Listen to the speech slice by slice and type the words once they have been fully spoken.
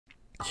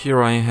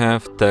Here I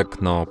have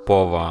TECNO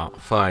Pova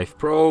 5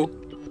 Pro,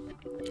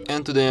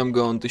 and today I'm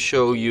going to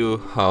show you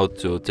how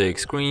to take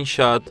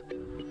screenshot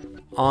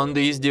on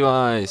this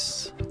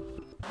device.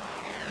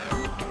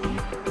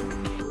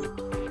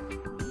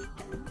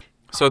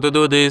 So to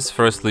do this,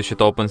 firstly you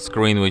should open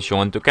screen which you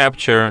want to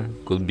capture,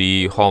 could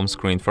be home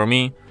screen for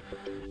me,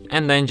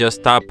 and then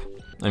just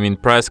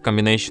press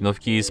combination of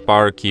keys,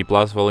 power key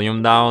plus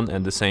volume down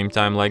at the same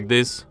time like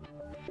this,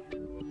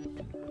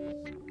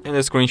 and the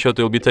screenshot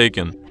will be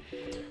taken.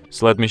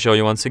 So let me show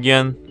you once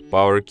again,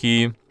 power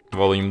key,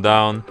 volume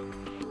down,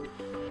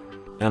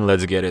 and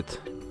let's get it.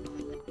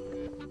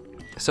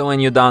 So when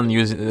you're done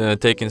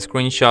taking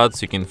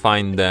screenshots, you can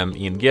find them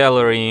in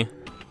gallery.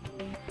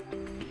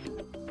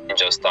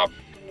 Just tap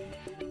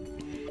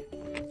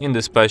in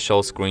the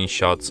special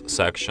screenshots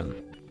section.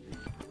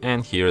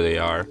 And here they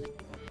are.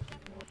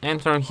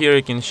 And from here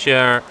you can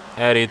share,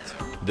 edit,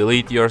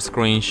 delete your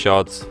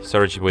screenshots,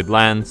 search with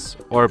lens,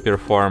 or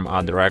perform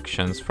other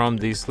actions from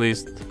this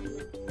list.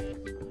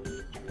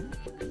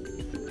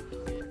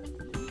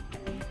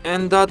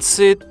 And that's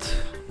it.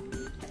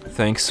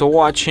 Thanks for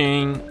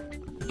watching.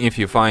 If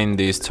you find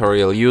this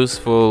tutorial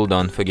useful,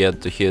 don't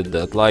forget to hit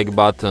that like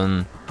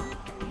button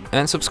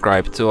and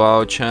subscribe to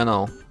our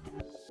channel.